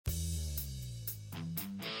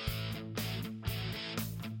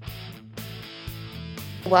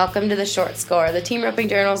Welcome to the Short Score, the Team Roping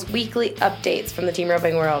Journal's weekly updates from the team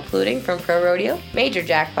roping world, including from Pro Rodeo, Major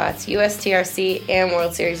Jackpots, USTRC, and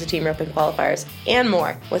World Series of Team Roping qualifiers, and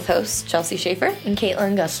more, with hosts Chelsea Schaefer and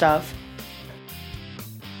Caitlin Gustav.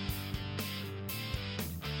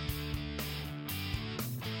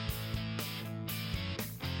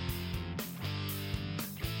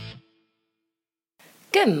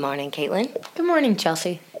 Good morning, Caitlin. Good morning,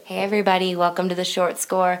 Chelsea. Hey everybody, welcome to the Short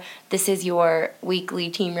Score. This is your weekly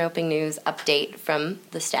team roping news update from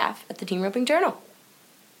the staff at the Team Roping Journal.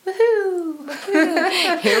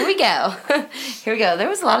 Woohoo! Here we go. There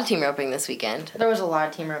was a lot of team roping this weekend. There was a lot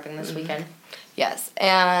of team roping this weekend. Yes,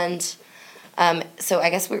 and so I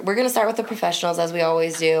guess we're going to start with the professionals as we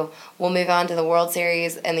always do. We'll move on to the World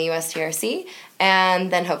Series and the USTRC,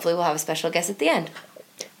 and then hopefully we'll have a special guest at the end.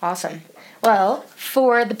 Awesome. Well,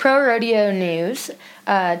 for the Pro Rodeo news,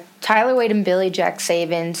 Tyler Wade and Billy Jack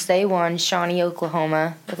Savins, they won Shawnee,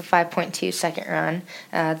 Oklahoma with a 5.2 second run.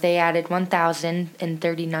 They added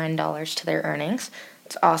 $1,039 to their earnings.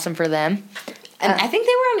 It's awesome for them. And I think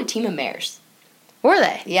they were on a team of mares. Were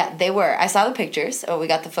they? Yeah, they were. I saw the pictures. Oh, we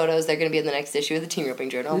got the photos. They're going to be in the next issue of the Team Roping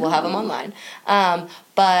Journal. We'll have them online.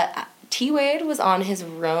 But T. Wade was on his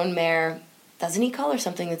roan mare. Doesn't he call her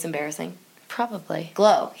something that's embarrassing? Probably.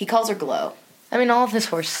 Glow. He calls her Glow. I mean, all of his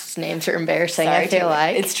horse names are embarrassing, Sorry, I feel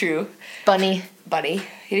like. It's true. Bunny. Bunny.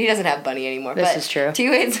 He doesn't have Bunny anymore. This is true.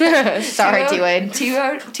 T-Wade's Sorry, T-Wade.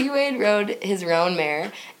 T-Wade rode his roan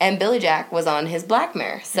mare, and Billy Jack was on his black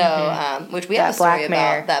mare. So, which we have a story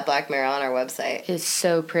about that black mare on our website. It's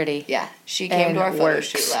so pretty. Yeah. She came to our photo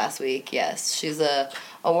shoot last week. Yes. She's a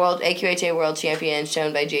world AQHA world champion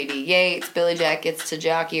shown by J.D. Yates. Billy Jack gets to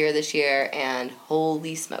jockey her this year, and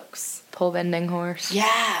holy smokes. Pole bending horse.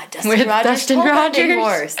 Yeah, Dustin Rogers. Bending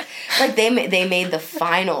horse. Like they made the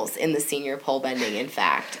finals in the senior pole bending. In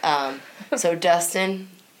fact, so Dustin,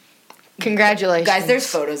 congratulations, guys! There's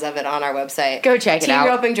photos of it on our website. Go check it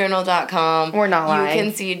out. TeamRopingJournal.com. We're not lying. You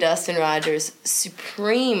can see Dustin Rogers'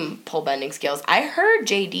 supreme pole bending skills. I heard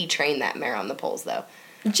JD train that mare on the poles though.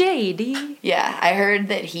 JD. Yeah, I heard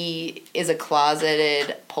that he is a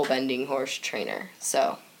closeted pole bending horse trainer.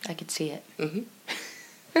 So I could see it. Mm-hmm.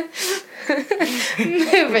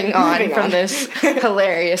 Moving on from this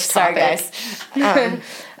hilarious topic. Sorry,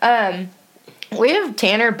 guys. We have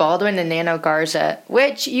Tanner Baldwin and Nano Garza,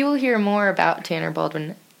 which you will hear more about Tanner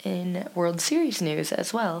Baldwin in World Series news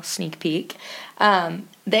as well. Sneak peek.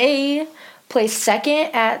 They placed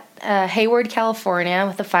second at Hayward, California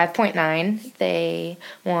with a 5.9. They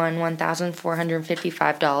won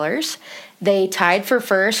 $1,455. They tied for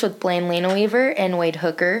first with Blaine Lenaweaver and Wade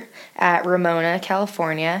Hooker at Ramona,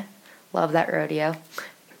 California. Love that rodeo.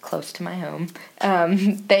 Close to my home.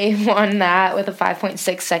 They won that with a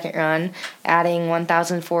 5.6 second run, adding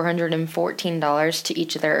 $1,414 to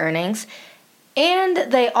each of their earnings. And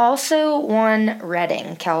they also won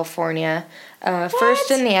Redding, California. First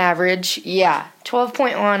in the average. Yeah,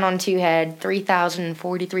 12.1 on two head,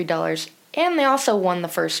 $3,043. And they also won the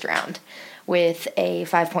first round with a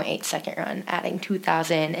 5.8 second run, adding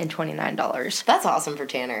 $2,029. That's awesome for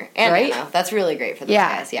Tanner. And right? Anna. That's really great for those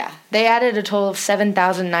guys, yeah. They added a total of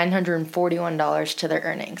 $7,941 to their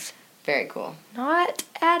earnings. Very cool. Not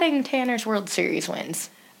adding Tanner's World Series wins.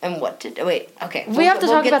 And okay. We have to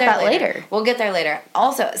talk about that later. We'll get there later.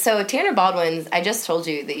 Also, so Tanner Baldwin's, I just told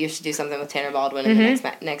you that you should do something with Tanner Baldwin in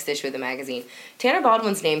the next issue of the magazine. Tanner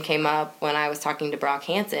Baldwin's name came up when I was talking to Brock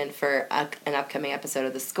Hansen for an upcoming episode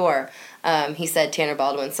of The Score. He said Tanner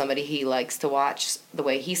Baldwin's somebody he likes to watch the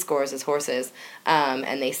way he scores his horses,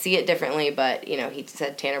 and they see it differently, but, he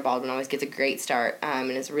said Tanner Baldwin always gets a great start and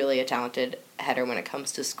is really a talented header when it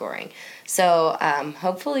comes to scoring. So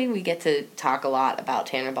hopefully we get to talk a lot about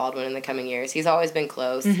Tanner Baldwin in the coming years. He's always been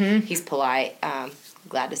close. He's polite.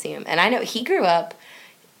 Glad to see him. And I know he grew up,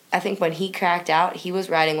 I think when he cracked out, he was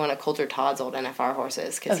riding one of Coulter Todd's old NFR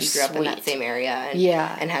horses because he grew up in that same area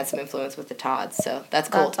and had some influence with the Todds. So that's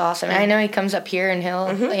cool. That's awesome. And I know he comes up here and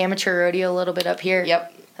he'll amateur rodeo a little bit up here.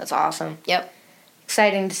 Yep. That's awesome. Yep.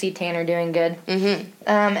 Exciting to see Tanner doing good. And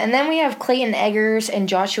then we have Clayton Eggers and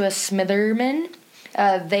Joshua Smitherman.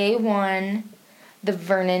 They won the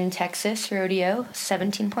Vernon, Texas rodeo,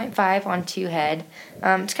 17.5 on two head.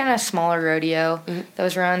 It's kind of a smaller rodeo.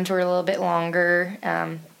 Those runs were a little bit longer.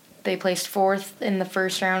 They placed fourth in the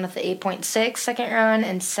first round with the 8.6 second run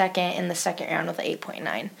and second in the second round with the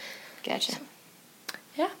 8.9. Gotcha.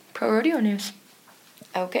 Yeah, pro rodeo news.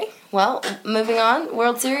 Okay, well, moving on.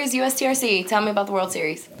 World Series, USTRC. Tell me about the World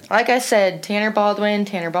Series. Like I said, Tanner Baldwin.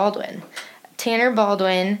 Tanner Baldwin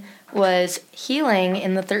was healing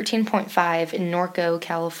in the 13.5 in Norco,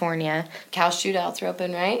 California. Cal shootouts are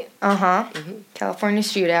open, right? California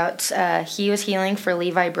shootouts. He was healing for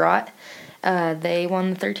Levi Brott. They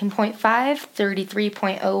won the 13.5,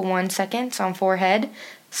 33.01 seconds on forehead,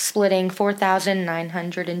 splitting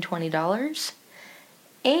 $4,920.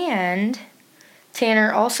 And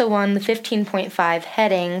Tanner also won the 15.5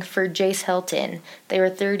 heading for Jace Helton. They were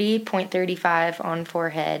 30.35 on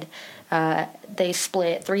forehead. They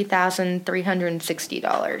split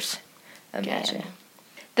 $3,360. Gotcha.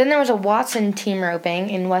 Then there was a Watson team roping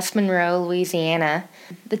in West Monroe, Louisiana.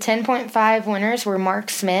 The 10.5 winners were Mark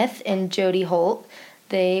Smith and Jody Holt.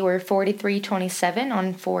 They were 43.27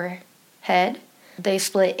 on forehead. They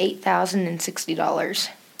split $8,060.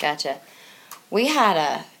 Gotcha. We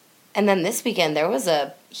had and then this weekend there was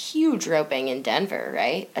a huge roping in Denver,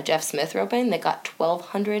 right? A Jeff Smith roping that got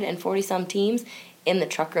 1,240 some teams in the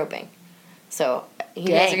truck roping. So you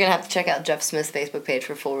guys are going to have to check out Jeff Smith's Facebook page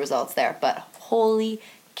for full results there. But holy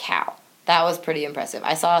cow, that was pretty impressive.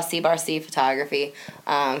 I saw C-Bar C Photography,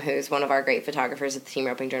 who's one of our great photographers at the Team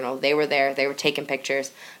Roping Journal. They were there. They were taking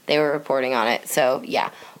pictures. They were reporting on it. So,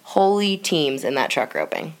 yeah, holy teams in that truck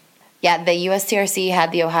roping. Yeah, the USTRC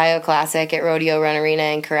had the Ohio Classic at Rodeo Run Arena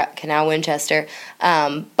in Canal Winchester.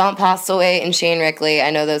 Bump Postlewaite and Shane Rickley, I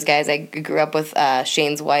know those guys. I grew up with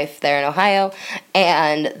Shane's wife there in Ohio,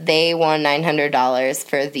 and they won $900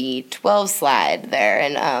 for the 12 slide there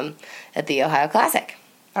at the Ohio Classic.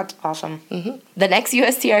 That's awesome. The next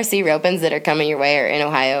USTRC Ropens that are coming your way are in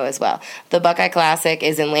Ohio as well. The Buckeye Classic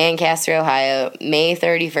is in Lancaster, Ohio, May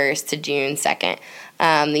 31st to June 2nd.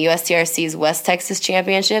 The USTRC's West Texas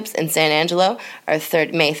Championships in San Angelo are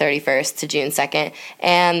May 31st to June 2nd.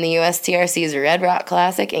 And the USTRC's Red Rock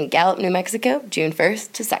Classic in Gallup, New Mexico, June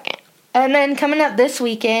 1st to 2nd. And then coming up this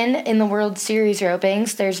weekend in the World Series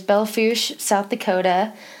ropings, there's Belfouche, South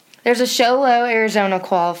Dakota. There's a Show Low, Arizona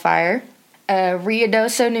qualifier. A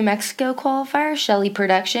Ruidoso, New Mexico qualifier, Shelley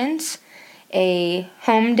Productions. A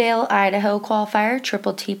Homedale, Idaho qualifier,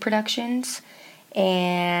 Triple T Productions.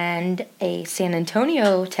 And a San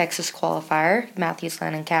Antonio, Texas qualifier, Matthews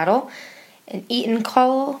Land and Cattle. An Eaton,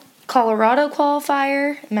 Colorado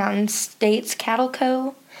qualifier, Mountain States Cattle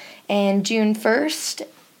Co. And June 1st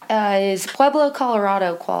is Pueblo,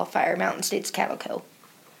 Colorado qualifier, Mountain States Cattle Co.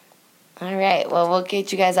 All right. Well, we'll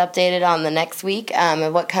get you guys updated on the next week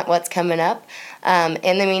and what's coming up.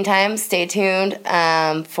 In the meantime, stay tuned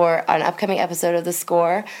for an upcoming episode of The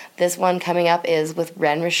Score. This one coming up is with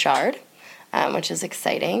Ren Richard, which is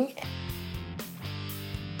exciting.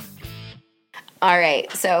 All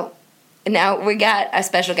right. So now we got a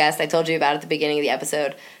special guest I told you about at the beginning of the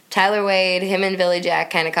episode. Tyler Wade, him and Billy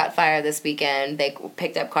Jack kind of caught fire this weekend. They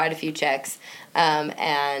picked up quite a few checks,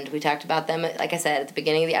 and we talked about them, like I said, at the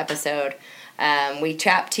beginning of the episode. We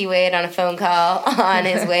trapped T-Wade on a phone call on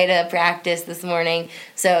his way to practice this morning,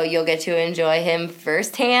 so you'll get to enjoy him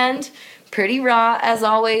firsthand. Pretty raw, as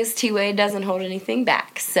always. T-Wade doesn't hold anything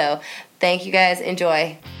back. So thank you, guys.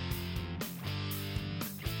 Enjoy.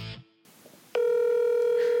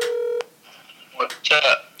 What's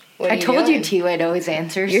up? I told you T-Wade always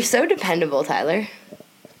answers. You're so dependable, Tyler.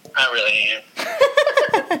 I really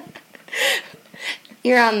am.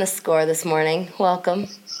 You're on The Score this morning. Welcome.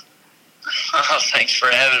 Oh, thanks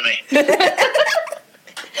for having me.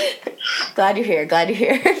 Glad you're here.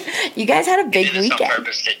 You guys had a big You did this weekend. on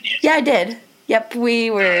purpose, didn't you? Yeah, I did. Yep,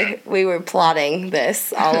 we were plotting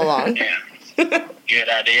this all along. Yeah. Good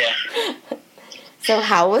idea. So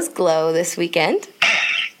how was Glow this weekend?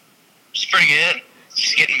 It's pretty good.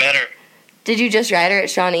 She's getting better. Did you just ride her at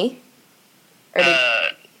Shawnee? Or did,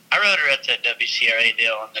 I rode her at the WCRA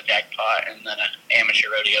deal on the jackpot and then an amateur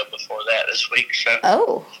rodeo before that this week. So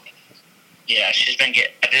oh, yeah, she's been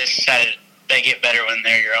I just decided they get better when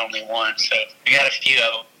they're your only one. So I got a few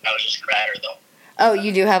of them. I was just gonna ride her though. oh,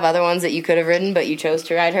 you do have other ones that you could have ridden, but you chose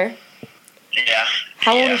to ride her? Yeah.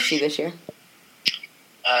 How old is she this year?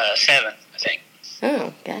 7, I think.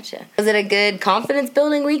 Oh, gotcha. Was it a good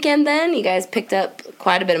confidence-building weekend then? You guys picked up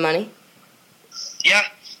quite a bit of money? Yeah.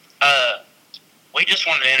 We just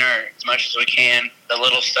want to enter as much as we can, the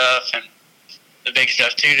little stuff and the big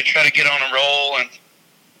stuff too, to try to get on a roll and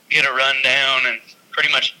get a rundown and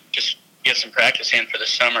pretty much just get some practice in for the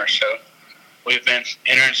summer. So we've been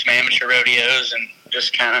entering some amateur rodeos and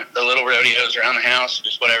just kind of the little rodeos around the house,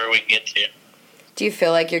 just whatever we can get to. Do you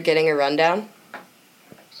feel like you're getting a rundown?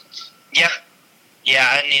 Yeah. Yeah,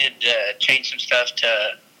 I needed to change some stuff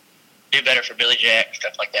to do better for Billy Jack,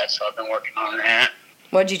 stuff like that, so I've been working on that.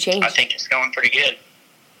 What'd you change? I think it's going pretty good.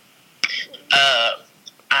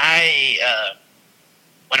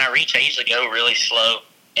 When I reach, I usually go really slow,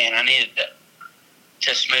 and I needed to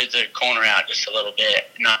to smooth the corner out just a little bit,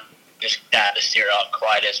 not just dive the steer off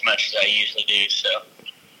quite as much as I usually do. So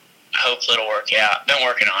hopefully it'll work out. Been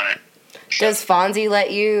working on it. Does Fonzie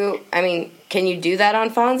let you, I mean, can you do that on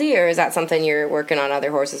Fonzie, or is that something you're working on other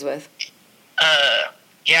horses with?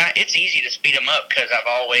 Yeah, it's easy to speed them up because I've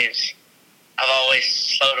always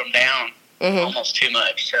slowed them down almost too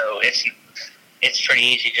much. So it's pretty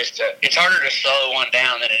easy it's harder to slow one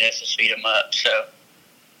down than it is to speed them up. So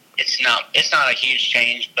it's not a huge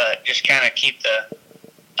change, but just kind of keep the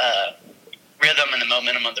rhythm and the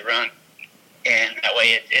momentum of the run. And that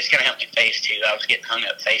way it's going to help me face too. I was getting hung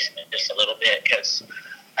up facing it just a little bit because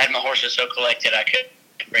I had my horses so collected I could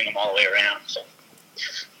bring them all the way around. So.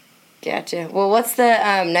 Gotcha. Well, what's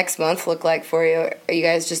the next month look like for you? Are you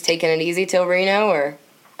guys just taking it easy till Reno, or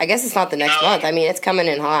I guess it's not the next month. I mean, it's coming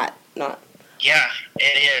in hot. Yeah,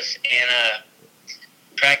 it is. And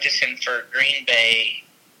practicing for Green Bay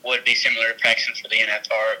would be similar to practicing for the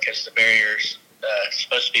NFR because the barrier's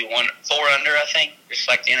supposed to be 4 under, I think, just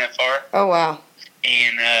like the NFR. Oh, wow.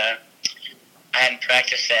 And I hadn't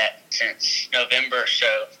practiced that since November,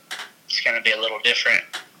 so it's going to be a little different.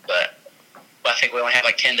 But I think we only have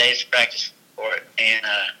like 10 days to practice for it. And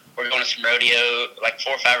we're going to some rodeo, like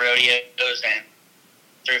 4 or 5 rodeos and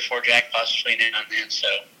 3 or 4 jackpots between now and then. So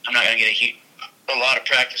I'm not going to get a lot of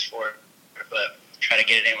practice for it, but try to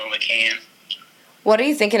get it in when we can. What are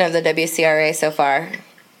you thinking of the WCRA so far?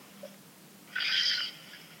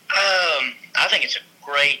 I think it's a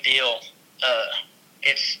great deal.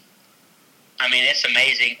 It's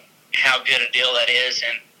amazing how good a deal that is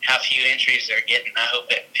and how few entries they're getting. I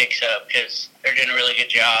hope it picks up because they're doing a really good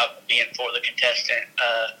job being for the contestant.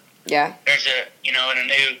 Yeah. There's in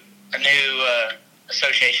a new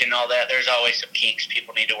association and all that. There's always some kinks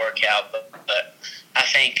people need to work out, but I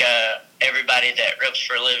think everybody that ropes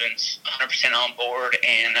for a living's 100% on board,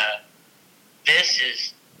 and this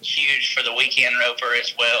is huge for the weekend roper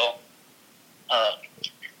as well,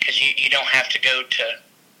 because you don't have to go to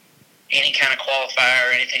any kind of qualifier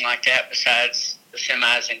or anything like that besides the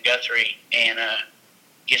semis in Guthrie, and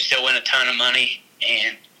you still win a ton of money,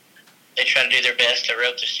 and they try to do their best to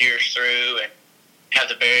rope the steers through and have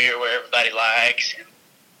the barrier where everybody likes, and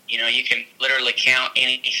you can literally count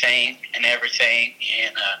anything and everything,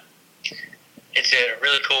 and it's a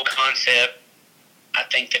really cool concept. I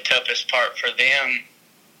think the toughest part for them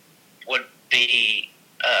would be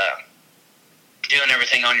doing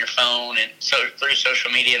everything on your phone and so through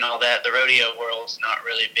social media and all that. The rodeo world's not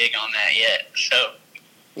really big on that yet. So,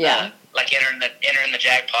 yeah, like entering the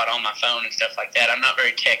jackpot on my phone and stuff like that. I'm not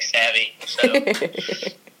very tech savvy, so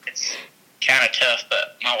it's kind of tough.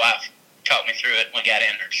 But my wife taught me through it and we got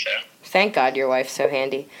entered. So thank God your wife's so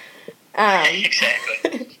handy.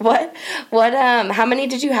 Exactly. What? How many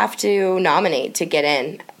did you have to nominate to get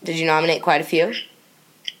in? Did you nominate quite a few?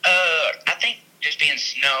 I think just being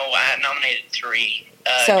snow, I nominated 3.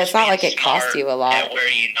 So it's not like it cost you a lot. At where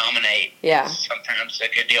you nominate, yeah. Sometimes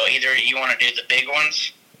a good deal. Either you want to do the big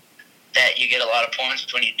ones that you get a lot of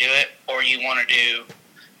points when you do it, or you want to do,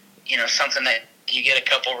 something that you get a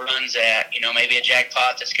couple runs at. Maybe a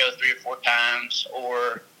jackpot that's go 3 or 4 times,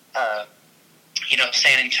 or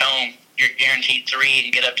San Antonio, you're guaranteed 3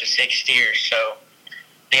 and get up to 6 steers. So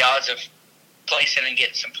the odds of placing and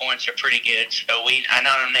getting some points are pretty good. So I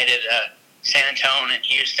nominated San Antonio and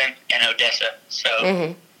Houston and Odessa.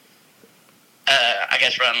 So I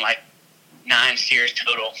guess run like 9 steers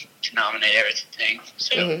total to nominate everything.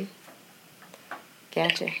 So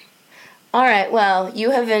Gotcha. All right. Well,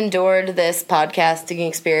 you have endured this podcasting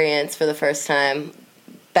experience for the first time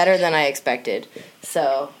better than I expected.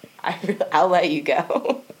 So I'll let you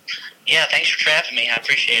go. Yeah, thanks for trapping me. I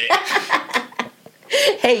appreciate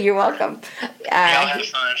it. Hey, you're welcome. Y'all have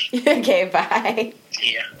fun. Okay, bye.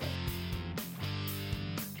 See ya.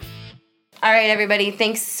 All right, everybody.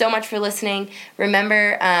 Thanks so much for listening.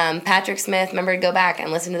 Remember, Patrick Smith. Remember to go back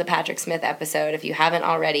and listen to the Patrick Smith episode if you haven't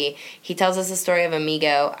already. He tells us the story of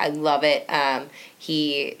Amigo. I love it.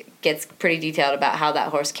 He gets pretty detailed about how that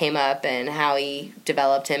horse came up and how he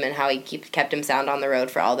developed him and how he kept him sound on the road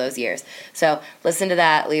for all those years. So listen to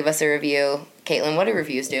that. Leave us a review. Caitlin, what do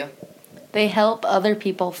reviews do? They help other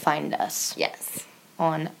people find us. Yes.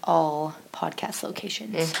 On all podcast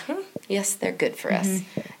locations. Mm-hmm. Yes, they're good for us.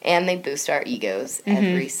 And they boost our egos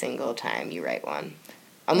every single time you write one.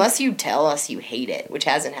 Unless you tell us you hate it, which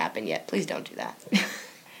hasn't happened yet. Please don't do that.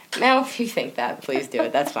 Now, if you think that, please do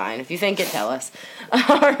it. That's fine. If you think it, tell us.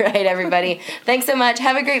 All right, everybody. Thanks so much.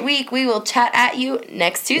 Have a great week. We will chat at you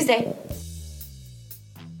next Tuesday.